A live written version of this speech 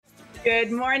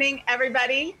Good morning,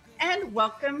 everybody, and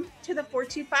welcome to the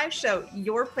 425 Show,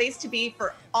 your place to be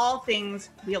for all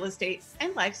things real estate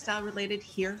and lifestyle related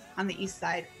here on the East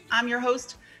Side. I'm your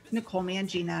host, Nicole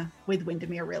Mangina with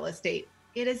Windermere Real Estate.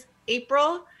 It is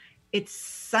April. It's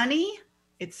sunny.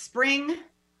 It's spring.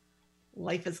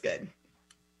 Life is good.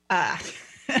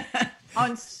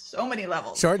 On so many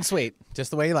levels. Short and sweet,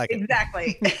 just the way you like it.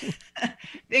 Exactly.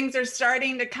 Things are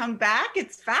starting to come back.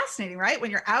 It's fascinating, right?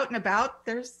 When you're out and about,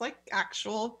 there's like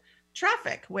actual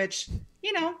traffic, which,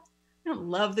 I don't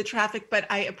love the traffic, but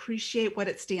I appreciate what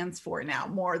it stands for now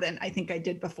more than I think I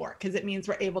did before, because it means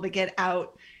we're able to get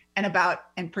out and about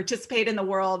and participate in the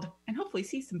world and hopefully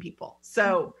see some people.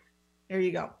 So there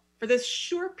you go. For this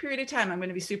short period of time, I'm going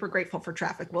to be super grateful for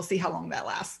traffic. We'll see how long that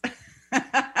lasts.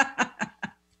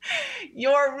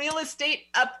 Your real estate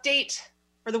update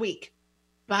for the week.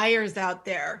 Buyers out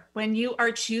there, when you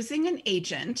are choosing an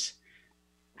agent,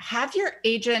 have your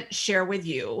agent share with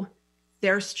you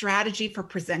their strategy for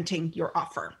presenting your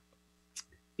offer,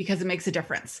 because it makes a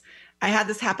difference. I had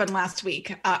this happen last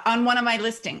week on one of my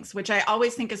listings, which I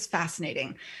always think is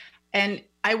fascinating. And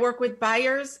I work with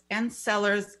buyers and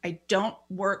sellers. I don't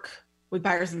work with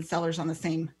buyers and sellers on the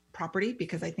same property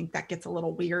because I think that gets a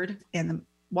little weird and the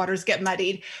waters get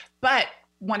muddied. But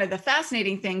one of the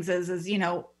fascinating things is,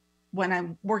 when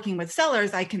I'm working with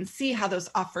sellers, I can see how those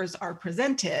offers are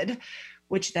presented,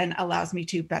 which then allows me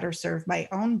to better serve my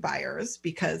own buyers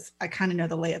because I kind of know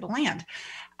the lay of the land.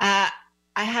 I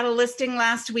had a listing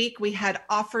last week. We had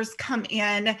offers come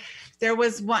in. There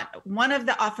was one of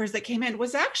the offers that came in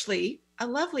was actually a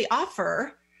lovely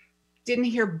offer. Didn't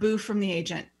hear boo from the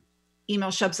agent.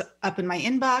 Email shows up in my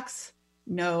inbox.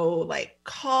 No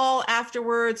call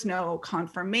afterwards, no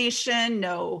confirmation,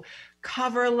 no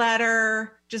cover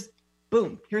letter, just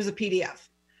boom, here's a PDF.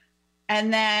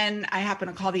 And then I happen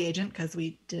to call the agent because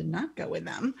we did not go with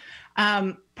them.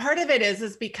 Part of it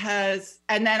is because,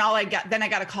 and then I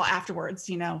got a call afterwards,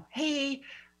 hey,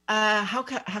 how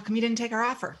come you didn't take our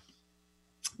offer?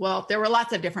 Well, there were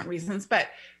lots of different reasons, but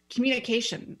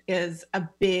communication is a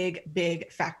big,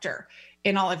 big factor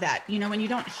in all of that. When you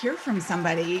don't hear from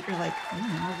somebody, you're like,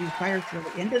 are these buyers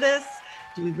really into this?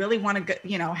 Do we really want to go,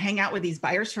 hang out with these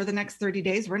buyers for the next 30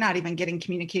 days? We're not even getting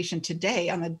communication today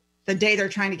on the day they're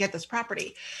trying to get this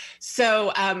property.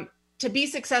 So to be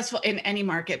successful in any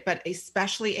market, but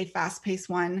especially a fast-paced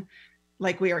one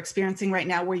like we are experiencing right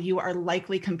now, where you are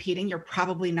likely competing, you're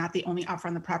probably not the only offer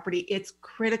on the property. It's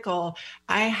critical.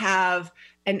 I have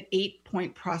an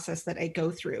 8-point process that I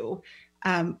go through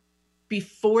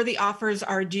before the offers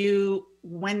are due,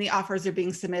 when the offers are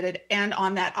being submitted, and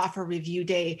on that offer review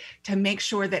day, to make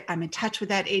sure that I'm in touch with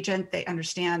that agent. They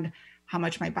understand how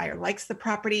much my buyer likes the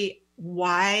property,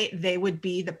 why they would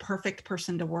be the perfect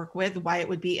person to work with, why it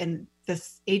would be in the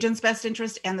agent's best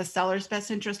interest and the seller's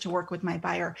best interest to work with my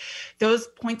buyer. Those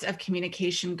points of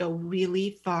communication go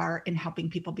really far in helping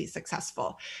people be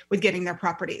successful with getting their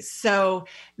properties. So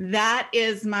that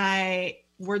is my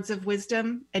words of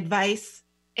wisdom, advice,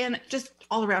 and just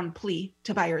all around plea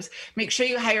to buyers. Make sure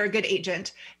you hire a good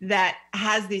agent that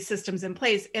has these systems in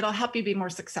place. It'll help you be more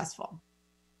successful.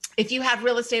 If you have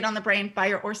real estate on the brain,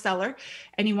 buyer or seller,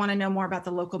 and you want to know more about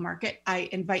the local market, I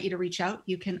invite you to reach out.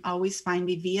 You can always find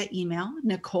me via email,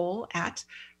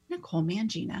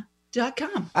 nicole@nicolemangina.com.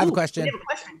 I have a question. You have a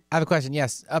question? I have a question.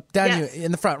 Yes. Up, down, Yes. You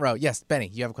in the front row. Yes, Benny,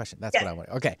 you have a question. That's Yes. what I want.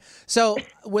 Okay. So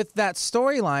with that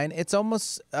storyline, it's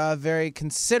almost very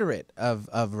considerate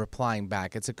of replying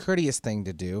back. It's a courteous thing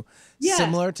to do, Yes.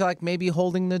 similar to maybe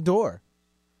holding the door,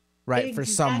 right, for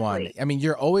someone. Exactly. I mean,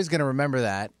 you're always going to remember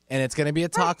that, and it's going to be a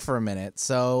talk for a minute.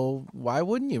 So why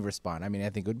wouldn't you respond? I mean, I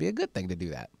think it would be a good thing to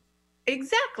do that.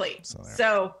 Exactly.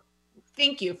 So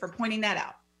thank you for pointing that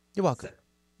out. You're welcome. So,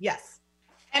 yes.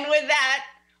 And with that,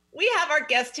 we have our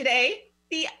guest today,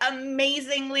 the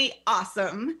amazingly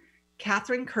awesome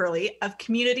Katherine Kehrli of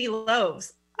Community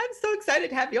Loaves. I'm so excited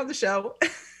to have you on the show.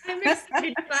 I'm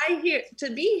excited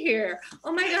to be here.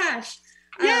 Oh my gosh.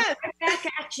 Yes. Right back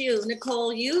at you,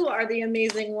 Nicole. You are the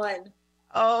amazing one.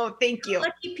 Oh, thank you. How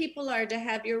lucky people are to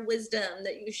have your wisdom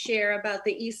that you share about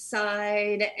the East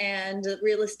Side and the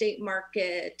real estate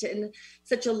market in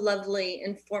such a lovely,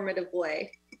 informative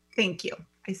way. Thank you.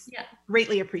 I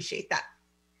greatly appreciate that.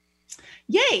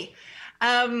 Yay.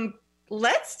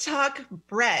 Let's talk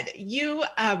bread. You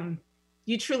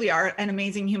truly are an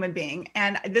amazing human being.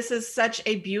 And this is such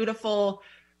a beautiful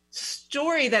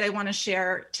story that I want to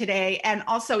share today, and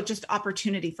also just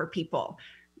opportunity for people.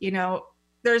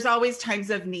 There's always times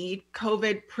of need.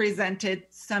 COVID presented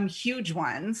some huge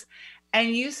ones,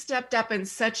 and you stepped up in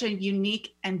such a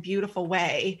unique and beautiful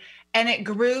way. And it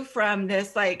grew from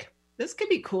this this could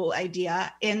be a cool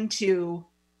idea into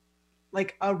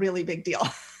like a really big deal.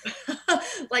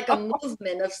 Like a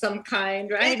movement of some kind,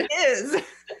 right? It is.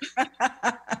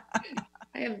 I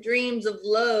have dreams of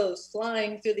loaves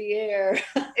flying through the air.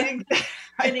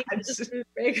 I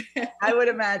would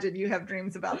imagine you have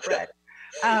dreams about bread.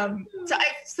 So I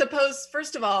suppose,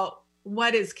 first of all,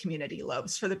 what is Community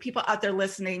Loaves? For the people out there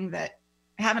listening that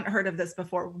haven't heard of this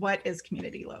before, what is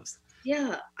Community Loaves?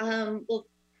 Yeah,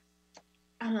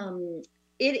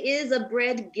 it is a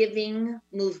bread giving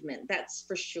movement, that's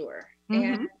for sure. Mm-hmm.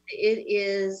 And it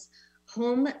is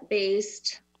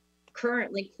home-based,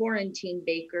 currently quarantine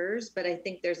bakers, but I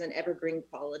think there's an evergreen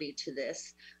quality to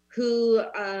this, who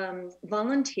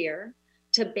volunteer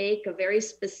to bake a very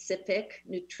specific,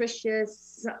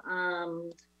 nutritious,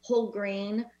 whole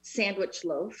grain sandwich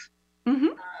loaf,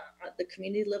 the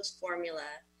Community Loaves formula,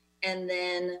 and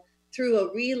then through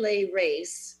a relay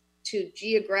race to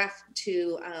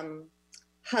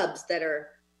hubs that are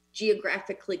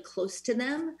geographically close to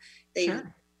them. They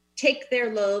take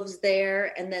their loaves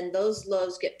there, and then those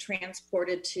loaves get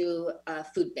transported to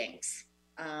food banks.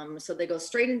 So they go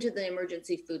straight into the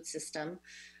emergency food system.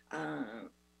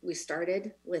 We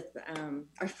started with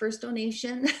our first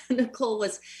donation, Nicole,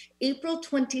 was April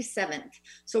 27th.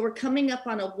 So we're coming up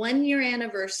on a 1-year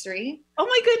anniversary. Oh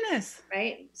my goodness.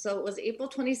 Right. So it was April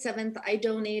 27th. I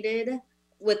donated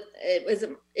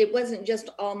it wasn't just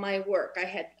all my work. I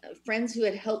had friends who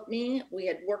had helped me. We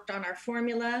had worked on our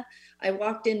formula. I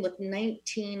walked in with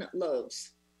 19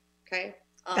 loaves. Okay.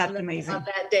 That's amazing. On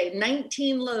that day,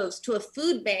 19 loaves to a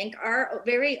food bank, our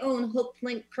very own Hope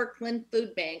Link Kirkland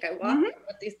food bank. I walked in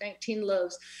with these 19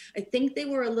 loaves. I think they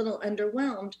were a little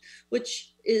underwhelmed,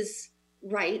 which is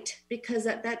right, because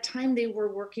at that time they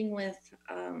were working with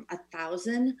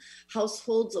 1,000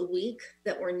 households a week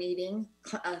that were needing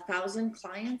 1,000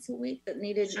 clients a week that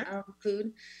needed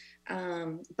food.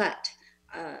 But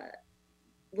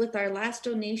with our last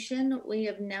donation, we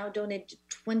have now donated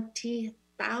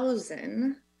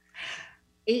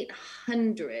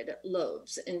 20,800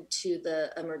 loaves into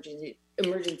the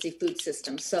emergency food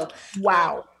system. So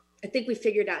wow. I think we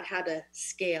figured out how to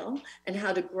scale and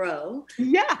how to grow.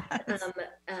 Yeah.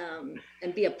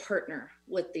 And be a partner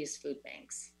with these food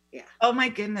banks. Yeah. Oh my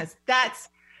goodness. That's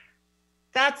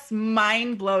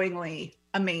mind-blowingly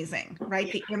amazing, right?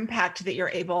 Yeah. The impact that you're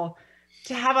able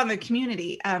to have on the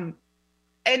community. That's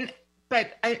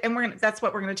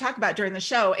what we're going to talk about during the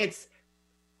show. It's,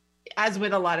 as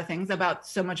with a lot of things, about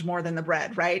so much more than the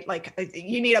bread, right? Like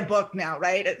you need a book now,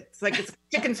 right? It's like it's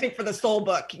Chicken Soup for the Soul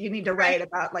book. You need to write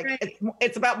about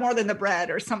it's about more than the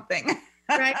bread or something.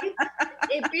 Right?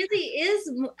 It really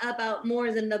is about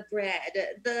more than the bread.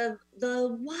 The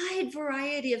wide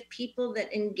variety of people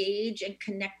that engage and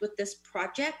connect with this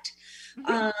project.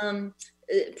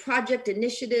 Project,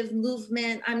 initiative,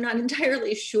 movement, I'm not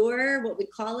entirely sure what we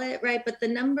call it, right? But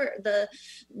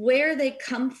where they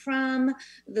come from,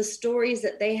 the stories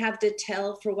that they have to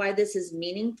tell for why this is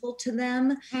meaningful to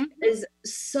them is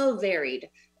so varied.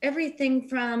 Everything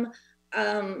from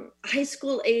high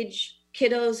school age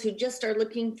kiddos who just are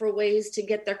looking for ways to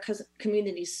get their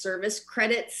community service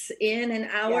credits in and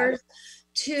hours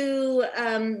to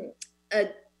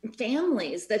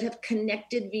families that have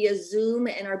connected via Zoom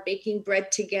and are baking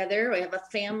bread together. We have a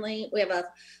family, we have a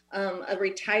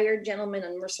retired gentleman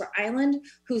on Mercer Island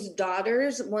whose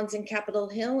daughters, one's in Capitol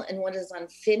Hill and one is on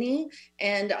Finney.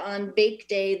 And on Bake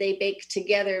Day, they bake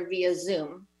together via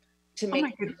Zoom to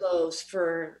make loaves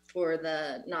for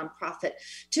the nonprofit.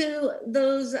 To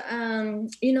those,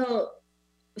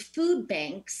 food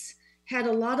banks had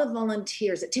a lot of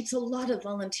volunteers. It takes a lot of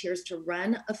volunteers to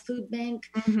run a food bank.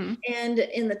 And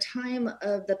in the time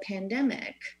of the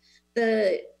pandemic,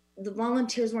 the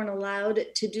volunteers weren't allowed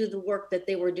to do the work that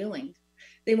they were doing.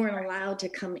 They weren't allowed to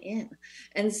come in.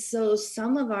 And so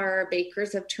some of our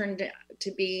bakers have turned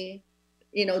to be,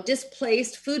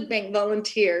 displaced food bank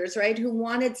volunteers, right? Who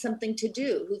wanted something to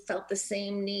do, who felt the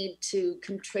same need to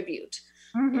contribute.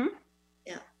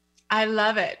 Yeah. I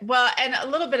love it. Well, and a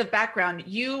little bit of background,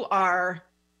 you are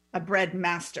a bread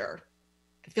master.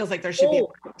 It feels like there should be a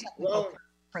technical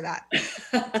for that.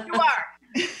 You are.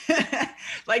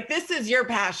 Like, this is your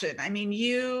passion. I mean,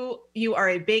 you are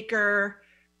a baker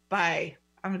by,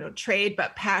 trade,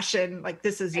 but passion. Like,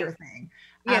 this is your thing.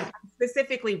 Yeah.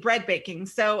 Specifically bread baking.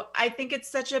 So I think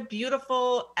it's such a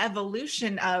beautiful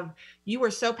evolution of, you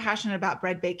were so passionate about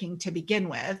bread baking to begin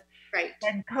with. Right.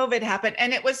 And COVID happened.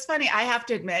 And it was funny, I have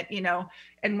to admit,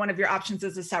 and one of your options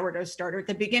is a sourdough starter. At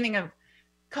the beginning of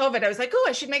COVID, I was like, oh,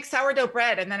 I should make sourdough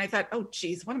bread. And then I thought, oh,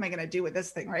 geez, what am I going to do with this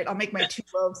thing, right? I'll make my 2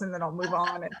 loaves and then I'll move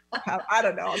on. And I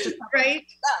don't know, I'll just right.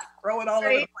 throw it all over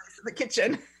the place in the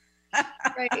kitchen.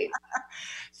 Right.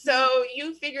 So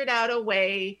you figured out a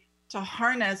way to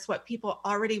harness what people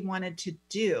already wanted to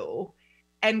do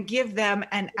and give them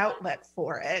an outlet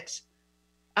for it,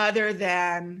 other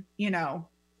than,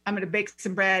 I'm going to bake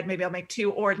some bread, maybe I'll make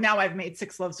 2, or now I've made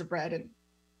 6 loaves of bread and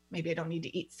maybe I don't need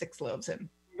to eat 6 loaves. And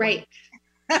right.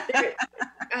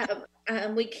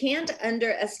 We can't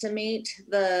underestimate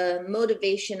the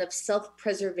motivation of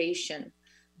self-preservation.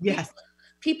 Yes.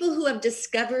 People who have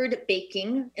discovered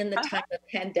baking in the time of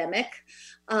pandemic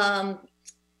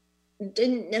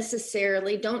don't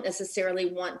necessarily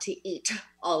want to eat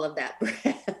all of that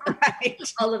bread.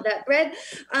 Right. All of that bread.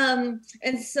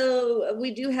 And so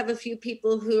we do have a few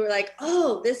people who are like,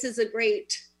 oh, this is a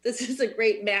great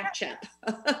matchup.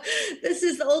 This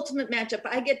is the ultimate matchup.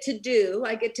 I get to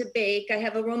bake. I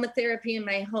have aromatherapy in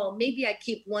my home. Maybe I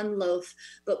keep 1 loaf,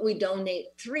 but we donate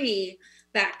 3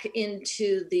 back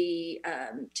into the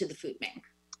food bank.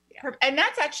 Yeah. And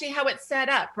that's actually how it's set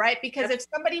up, right? Because if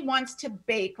somebody wants to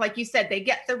bake, like you said, they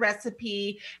get the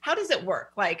recipe. How does it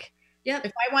work? Like, if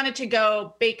I wanted to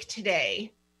go bake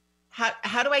today,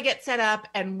 how do I get set up,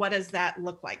 and what does that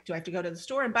look like? Do I have to go to the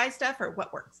store and buy stuff, or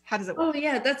what works? How does it work? Oh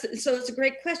yeah, it's a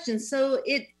great question. So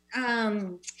here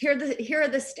are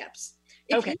the steps.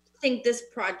 If you think this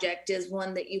project is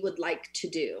one that you would like to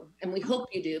do, and we hope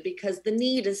you do, because the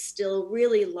need is still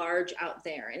really large out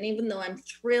there. And even though I'm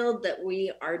thrilled that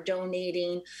we are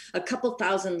donating a couple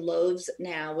thousand loaves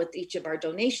now with each of our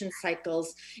donation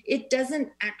cycles, it doesn't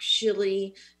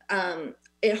actually,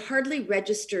 it hardly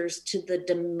registers to the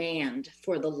demand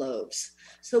for the loaves.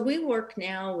 So we work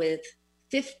now with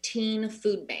 15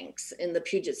 food banks in the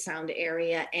Puget Sound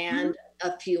area and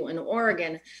a few in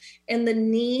Oregon. And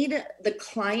the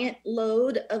client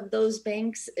load of those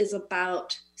banks is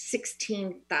about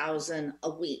 16,000 a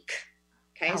week.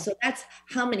 Okay, so that's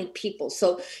how many people.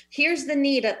 So here's the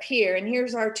need up here, and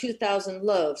here's our 2,000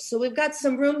 loaves. So we've got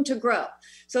some room to grow.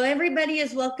 So everybody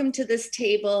is welcome to this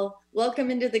table.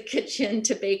 Welcome into the kitchen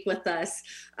to bake with us.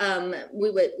 We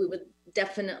would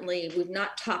definitely, we've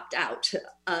not topped out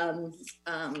on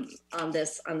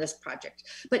this project.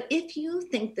 But if you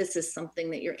think this is something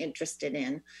that you're interested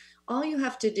in, all you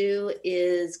have to do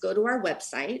is go to our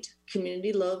website,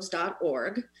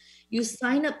 communityloaves.org. You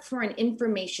sign up for an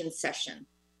information session.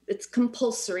 It's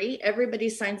compulsory. Everybody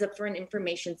signs up for an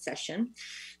information session.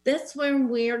 That's when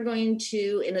we are going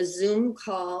to, in a Zoom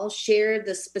call, share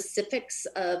the specifics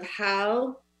of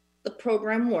how the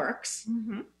program works.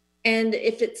 Mm-hmm. And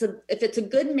if it's a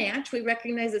good match, we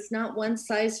recognize it's not one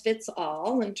size fits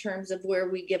all in terms of where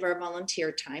we give our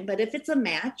volunteer time. But if it's a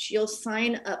match, you'll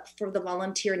sign up for the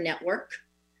volunteer network.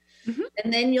 Mm-hmm.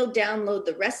 And then you'll download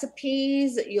the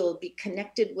recipes. You'll be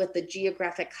connected with a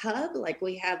geographic hub. Like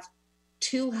we have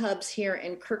 2 hubs here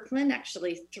in Kirkland,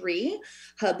 actually 3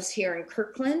 hubs here in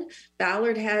Kirkland.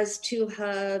 Ballard has 2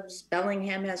 hubs.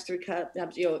 Bellingham has 3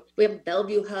 hubs. We have a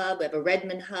Bellevue hub. We have a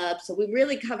Redmond hub. So we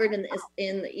really covered in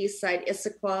the east side,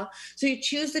 Issaquah. So you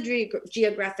choose the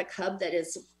geographic hub that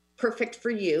is perfect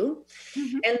for you.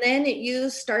 Mm-hmm. And then you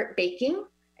start baking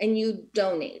and you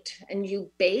donate and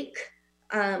you bake.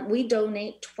 We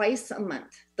donate twice a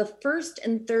month, the first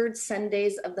and third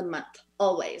Sundays of the month,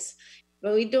 always.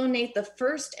 But we donate the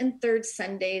first and third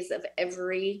Sundays of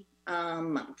every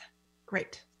month.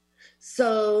 Great.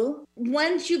 So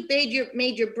once you've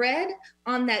made your bread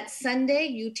on that Sunday,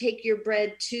 you take your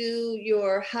bread to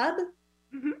your hub,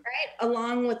 mm-hmm. right,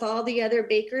 along with all the other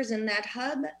bakers in that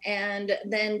hub, and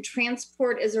then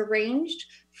transport is arranged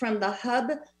from the hub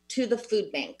to the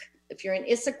food bank. If you're in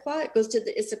Issaquah, it goes to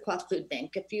the Issaquah Food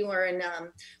Bank. If you are in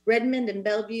Redmond and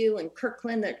Bellevue and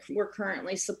Kirkland, that we're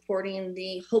currently supporting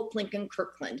the Hope Lincoln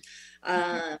Kirkland.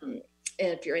 And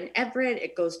if you're in Everett,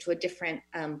 it goes to a different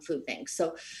food bank.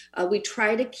 So we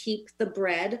try to keep the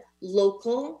bread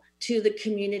local to the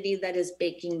community that is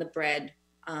baking the bread,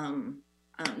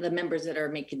 the members that are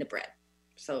making the bread.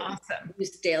 So awesome. We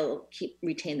still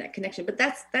retain that connection, but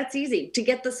that's easy to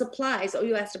get the supplies. Oh,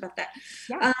 you asked about that.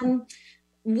 Yeah.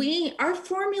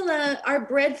 Our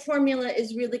bread formula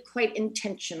is really quite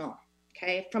intentional.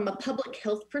 Okay. From a public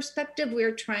health perspective,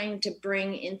 we're trying to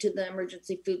bring into the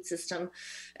emergency food system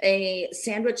a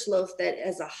sandwich loaf that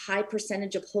has a high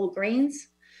percentage of whole grains.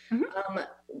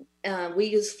 Mm-hmm. We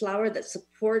use flour that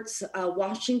supports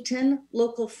Washington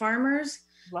local farmers.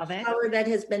 Love it. Flour that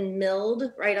has been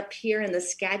milled right up here in the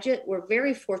Skagit. We're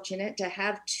very fortunate to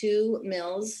have 2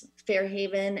 mills,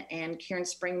 Fairhaven and Cairn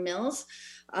Spring mills,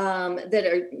 that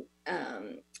are,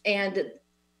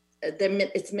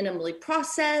 it's minimally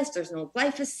processed. There's no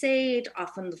glyphosate.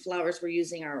 Often the flours we're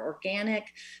using are organic.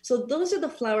 So those are the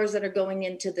flours that are going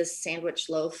into this sandwich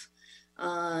loaf.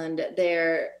 and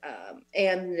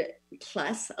and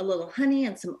plus a little honey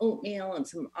and some oatmeal and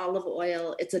some olive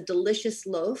oil. It's a delicious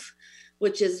loaf,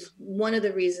 which is one of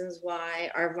the reasons why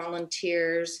our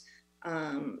volunteers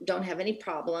don't have any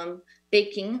problem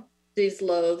baking these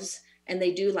loaves, and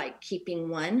they do like keeping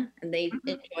one, and they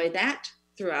enjoy that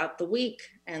throughout the week,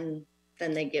 and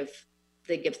then they give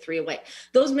 3 away.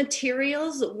 Those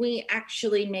materials we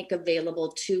actually make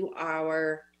available to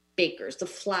our bakers, the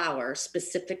flour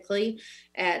specifically,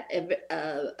 at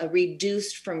a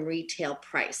reduced from retail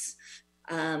price,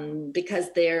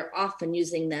 because they're often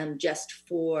using them just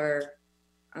for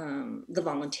the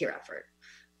volunteer effort.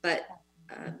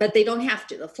 But they don't have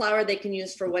to. The flour they can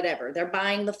use for whatever. They're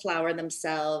buying the flour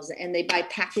themselves, and they buy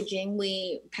packaging.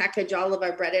 We package all of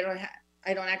our bread.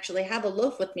 I don't actually have a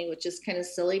loaf with me, which is kind of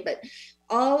silly, but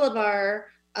all of our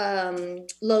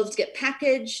loaves get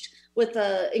packaged with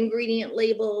a ingredient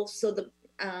label, so the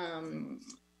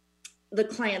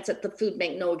clients at the food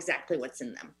bank know exactly what's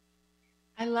in them.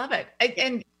 I love it.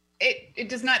 And it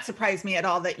does not surprise me at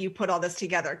all that you put all this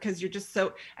together, because you're just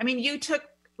so, I mean, you took,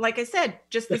 like I said,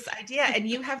 just this idea, and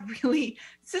you have really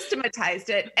systematized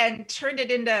it and turned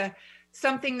it into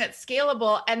something that's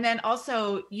scalable. And then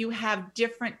also you have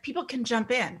different people can jump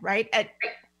in, right? At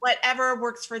whatever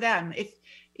works for them.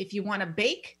 If you want to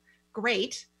bake,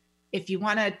 great. If you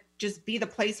want to just be the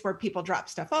place where people drop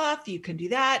stuff off, you can do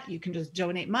that. You can just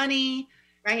donate money,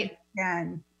 right?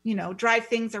 And, drive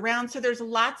things around. So there's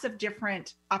lots of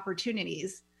different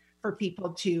opportunities for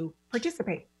people to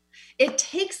participate. It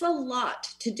takes a lot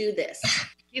to do this.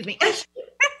 Excuse me.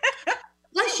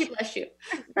 Bless you.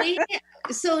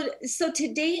 So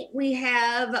to date, we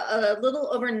have a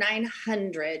little over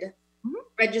 900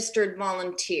 registered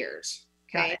volunteers.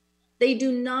 Okay. They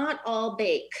do not all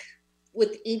bake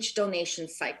with each donation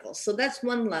cycle. So that's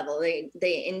one level.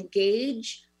 They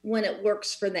engage when it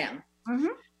works for them.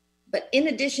 But in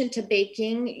addition to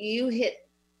baking, you hit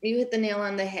the nail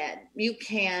on the head. You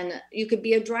could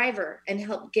be a driver and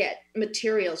help get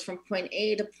materials from point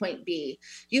A to point B.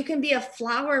 You can be a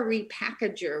flour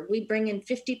repackager. We bring in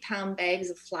 50-pound bags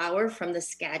of flour from the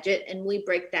Skagit, and we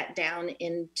break that down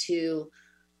into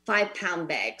 5-pound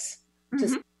bags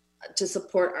to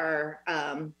support our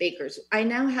bakers. I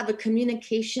now have a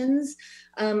communications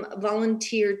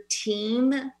volunteer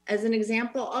team, as an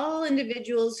example, all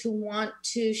individuals who want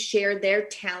to share their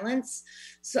talents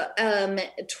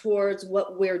towards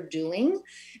what we're doing.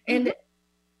 And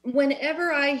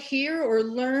whenever I hear or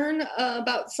learn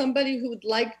about somebody who would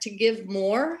like to give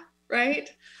more, right,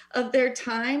 of their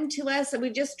time to us,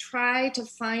 we just try to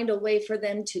find a way for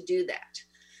them to do that.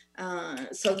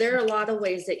 So there are a lot of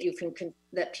ways that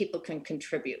that people can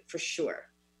contribute, for sure.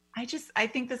 I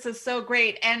think this is so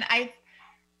great. And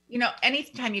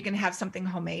anytime you can have something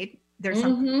homemade, there's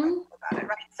something about it,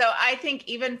 right? So I think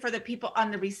even for the people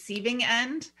on the receiving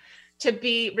end, to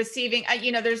be receiving,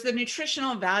 there's the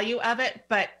nutritional value of it,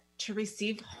 but to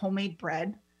receive homemade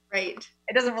bread, right?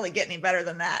 It doesn't really get any better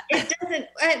than that. It doesn't.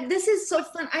 This is so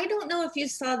fun. I don't know if you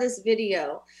saw this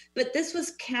video, but this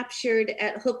was captured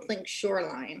at Hooplink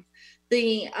Shoreline,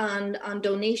 on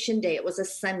donation day. It was a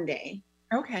Sunday.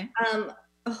 Okay.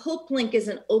 Hooplink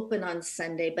isn't open on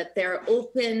Sunday, but they're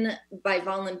open via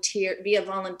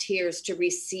volunteers to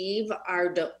receive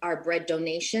our bread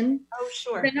donation. Oh,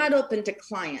 sure. They're not open to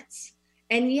clients.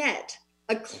 And yet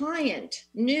a client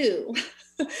knew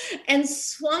and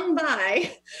swung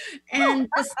by, and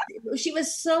she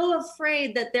was so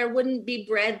afraid that there wouldn't be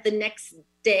bread the next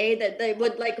day, that they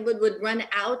would run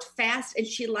out fast. And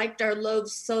she liked our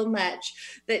loaves so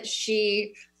much that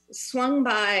she swung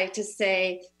by to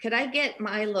say, could I get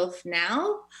my loaf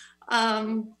now?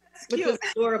 Which was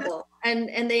adorable.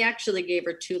 And they actually gave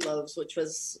her 2 loaves, which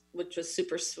was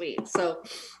super sweet. So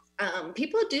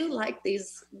people do like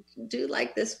this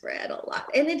bread a lot,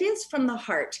 and it is from the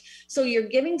heart. So you're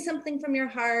giving something from your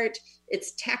heart.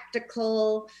 It's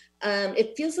tactical.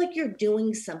 It feels like you're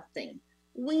doing something.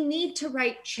 We need to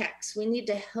write checks. We need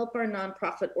to help our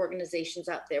nonprofit organizations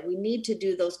out there. We need to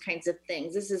do those kinds of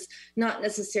things. This is not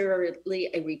necessarily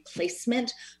a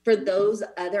replacement for those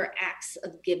other acts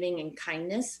of giving and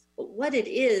kindness. But what it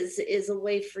is a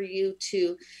way for you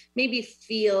to maybe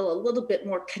feel a little bit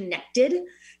more connected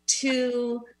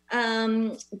to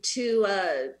a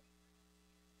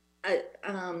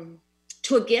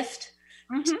gift,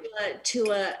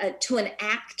 to an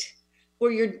act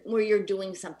where you're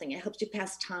doing something. It helps you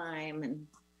pass time. And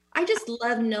I just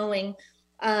love knowing.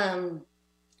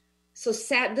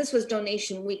 This was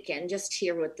donation weekend, just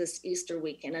here with this Easter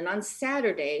weekend. And on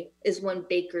Saturday is when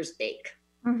bakers bake.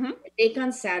 They bake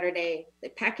on Saturday, they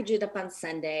package it up on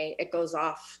Sunday, it goes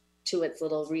off to its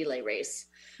little relay race.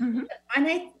 Mhm.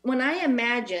 When I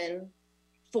imagine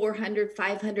 400,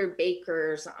 500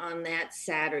 bakers on that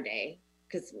Saturday,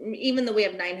 because even though we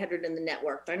have 900 in the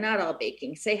network, they're not all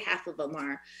baking, say half of them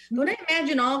are. But when I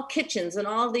imagine all kitchens and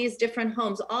all these different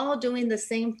homes all doing the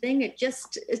same thing, it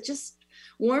just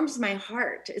warms my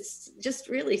heart. It's just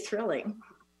really thrilling.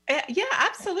 Yeah,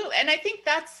 absolutely. And I think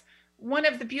that's one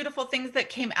of the beautiful things that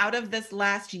came out of this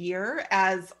last year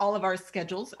as all of our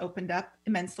schedules opened up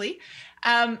immensely.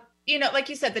 Like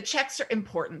you said, the checks are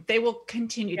important. They will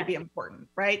continue to be important,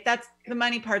 right? That's the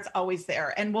money part's always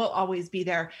there and will always be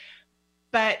there.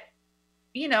 But,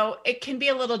 it can be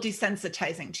a little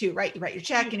desensitizing too, right? You write your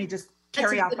check and you just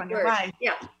carry off on your life.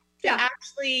 Yeah. To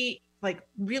actually like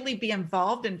really be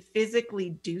involved and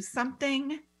physically do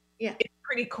something. Yeah. It's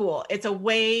pretty cool. It's a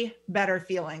way better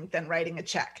feeling than writing a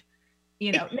check.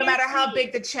 No matter how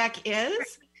big the check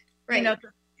is, right.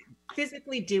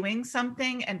 Physically doing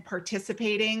something and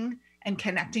participating and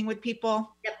connecting with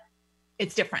people. Yep.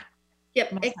 It's different.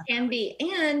 Yep, it can be.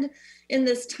 And in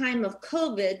this time of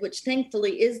COVID, which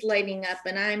thankfully is lighting up,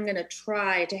 and I'm going to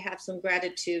try to have some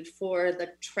gratitude for the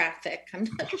traffic. I'm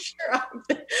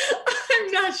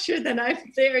not sure that I'm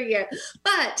there yet.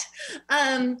 But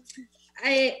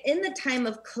in the time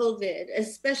of COVID,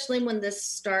 especially when this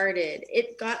started,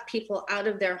 it got people out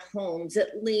of their homes,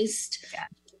 at least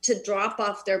to drop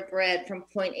off their bread from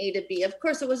point A to B. Of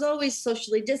course, it was always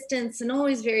socially distanced and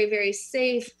always very, very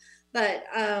safe. But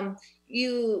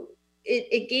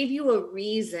it gave you a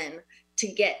reason to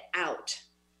get out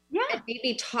and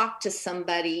maybe talk to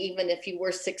somebody, even if you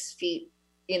were 6 feet,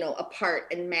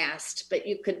 apart and masked, but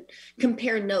you could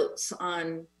compare notes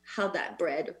on how that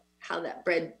bread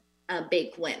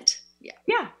bake went.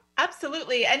 Yeah,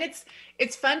 absolutely. And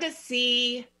it's fun to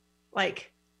see,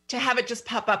 like, to have it just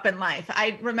pop up in life.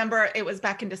 I remember it was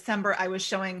back in December, I was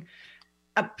showing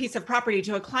a piece of property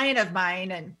to a client of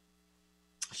mine, and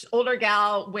older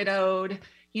gal, widowed,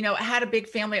 had a big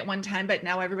family at one time, but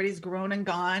now everybody's grown and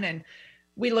gone. And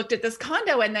we looked at this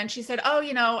condo, and then she said, "Oh,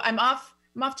 I'm off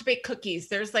to bake cookies.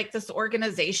 There's like this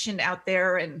organization out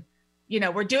there, and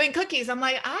we're doing cookies." I'm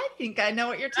like, I think I know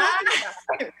what you're talking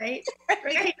about. Right. I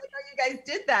know you guys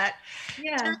did that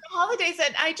during the holidays.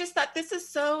 And I just thought, this is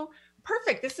so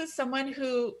perfect. This is someone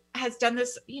who has done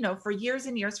this, for years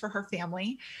and years for her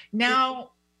family.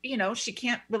 Now, she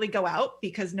can't really go out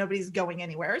because nobody's going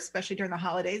anywhere, especially during the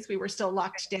holidays. We were still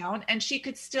locked down, and she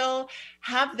could still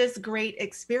have this great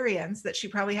experience that she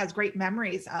probably has great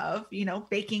memories of,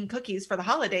 baking cookies for the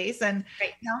holidays, and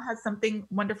now has something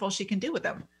wonderful she can do with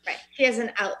them. Right. She has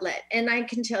an outlet. And I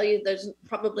can tell you there's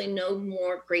probably no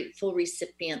more grateful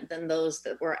recipient than those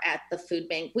that were at the food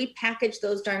bank. We packaged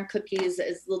those darn cookies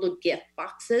as little gift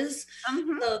boxes.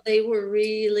 Mm-hmm. So they were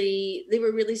really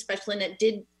special, and it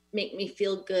did make me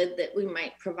feel good that we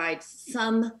might provide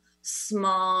some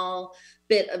small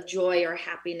bit of joy or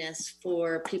happiness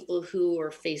for people who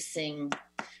are facing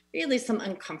really some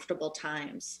uncomfortable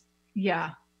times. Yeah,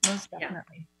 most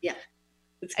definitely. Yeah.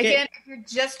 Again, if you're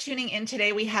just tuning in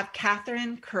today, we have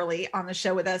Katherine Kehrli on the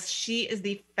show with us. She is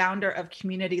the founder of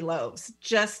Community Loaves.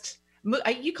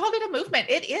 You called it a movement.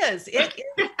 It is.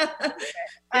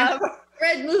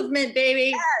 Bread movement,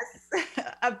 baby. Yes.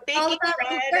 A baking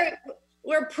bread.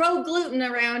 We're pro-gluten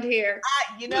around here.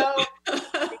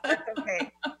 That's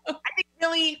okay. I think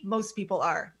really most people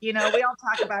are. We all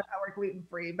talk about how we're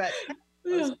gluten-free, but at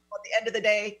the end of the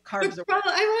day, carbs are. I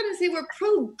want to say we're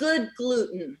pro-good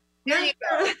gluten. There you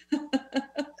go.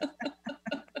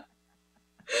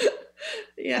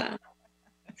 Yeah.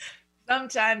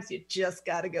 Sometimes you just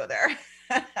got to go there.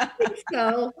 I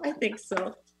think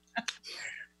so.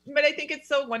 But I think it's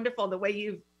so wonderful the way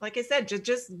you've, like I said,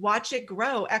 just watch it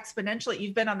grow exponentially.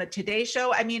 You've been on the Today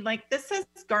Show. I mean, this has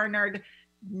garnered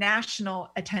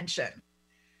national attention.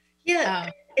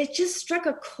 Yeah, it just struck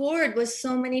a chord with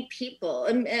so many people.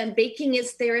 And baking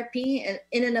is therapy, and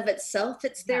in and of itself,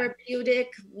 it's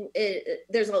therapeutic.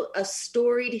 There's a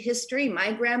storied history.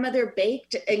 My grandmother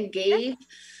baked and gave.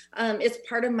 It's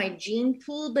part of my gene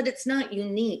pool, but it's not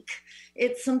unique.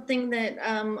 It's something that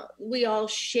we all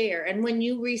share. And when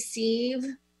you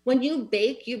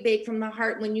bake from the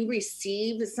heart. When you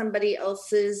receive somebody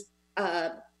else's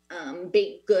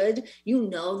baked good,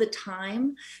 the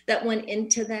time that went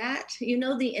into that,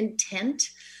 the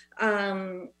intent.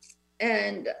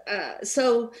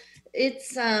 So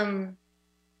it's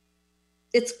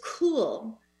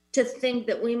cool to think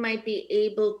that we might be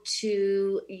able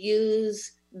to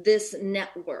use this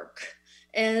network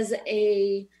as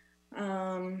a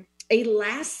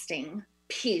lasting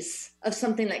piece of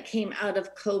something that came out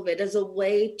of COVID, as a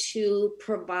way to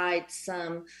provide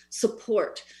some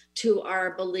support to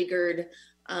our beleaguered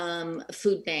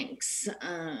food banks,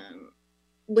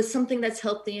 with something that's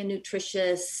healthy and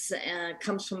nutritious,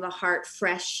 comes from the heart,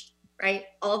 fresh, right?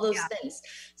 All those things.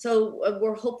 So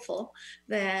we're hopeful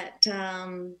that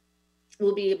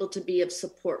we'll be able to be of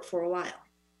support for a while.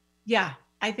 Yeah,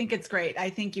 I think it's great. I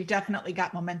think you've definitely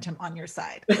got momentum on your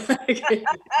side.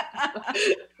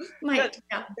 Might.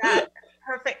 That,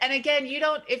 perfect. And again,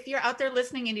 if you're out there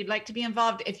listening and you'd like to be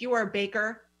involved, if you are a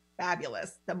baker,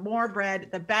 fabulous. The more bread,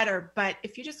 the better. But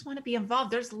if you just want to be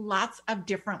involved, there's lots of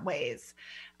different ways.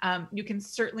 You can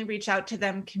certainly reach out to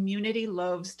them,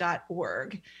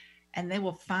 communityloaves.org, and they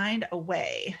will find a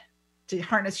way to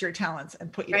harness your talents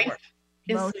and put you to work.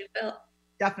 Yes,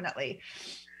 definitely.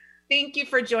 Thank you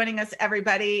for joining us,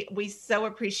 everybody. We so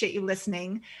appreciate you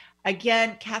listening.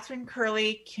 Again, Katherine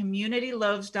Kehrli,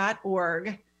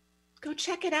 communityloaves.org. Go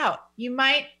check it out. You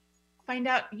might find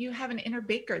out you have an inner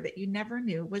baker that you never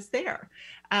knew was there.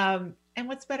 And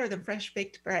what's better than fresh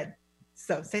baked bread?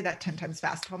 So say that 10 times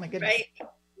fast. Oh my goodness.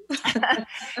 Right.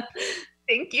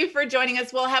 Thank you for joining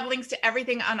us. We'll have links to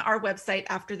everything on our website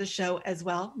after the show as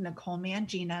well,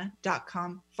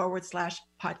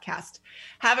 NicoleMangina.com/podcast.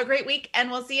 Have a great week, and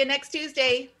we'll see you next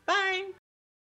Tuesday. Bye.